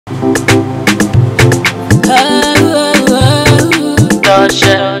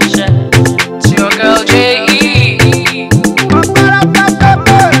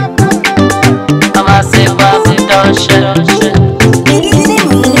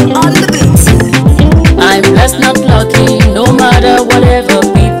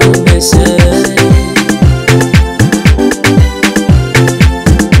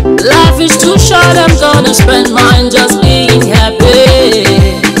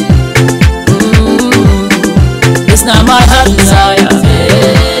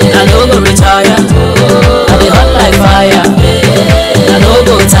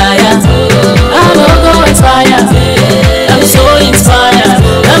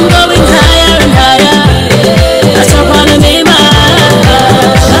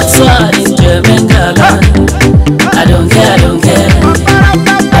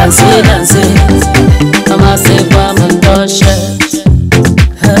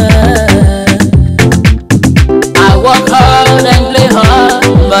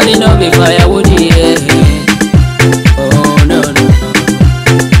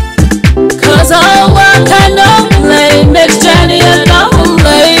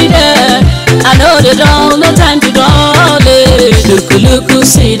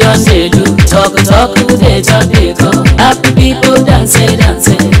talk, they go. Happy people dance, dance.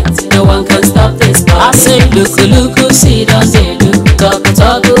 No one can stop this party. I say look, see, don't they look. Talk,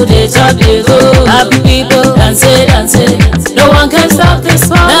 they go. Happy people dance, dance. No one can stop this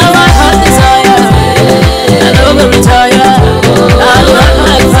party. Now I have desire, I don't go retire. I rock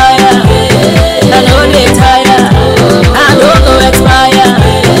like fire, I know they tire. I don't go expire,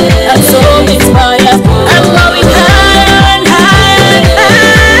 I'm so inspired. I'm going higher and higher and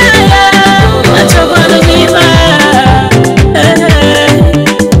higher. I just wanna be fire.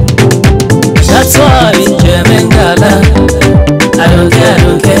 That's why in German Gala, I don't care.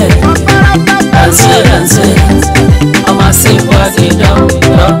 Dance, I'm a sympathy,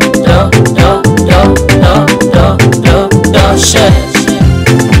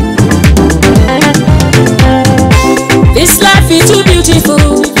 This life is too beautiful,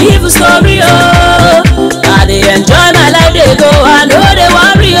 evil story, oh. I dey enjoy my life, they go, I know they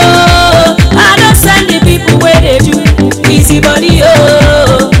worry, oh. I don't send the people where they do, easy body,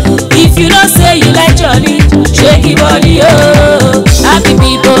 oh. If you don't say you like Johnny, shaky body, oh. Happy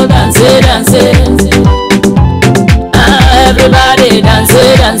people dance, dance. Everybody dance,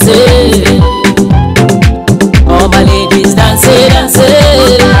 dance. All my ladies dance, dance.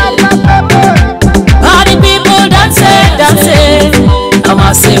 All the people dance, dance. I'm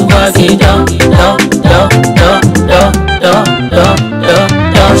a sympathy,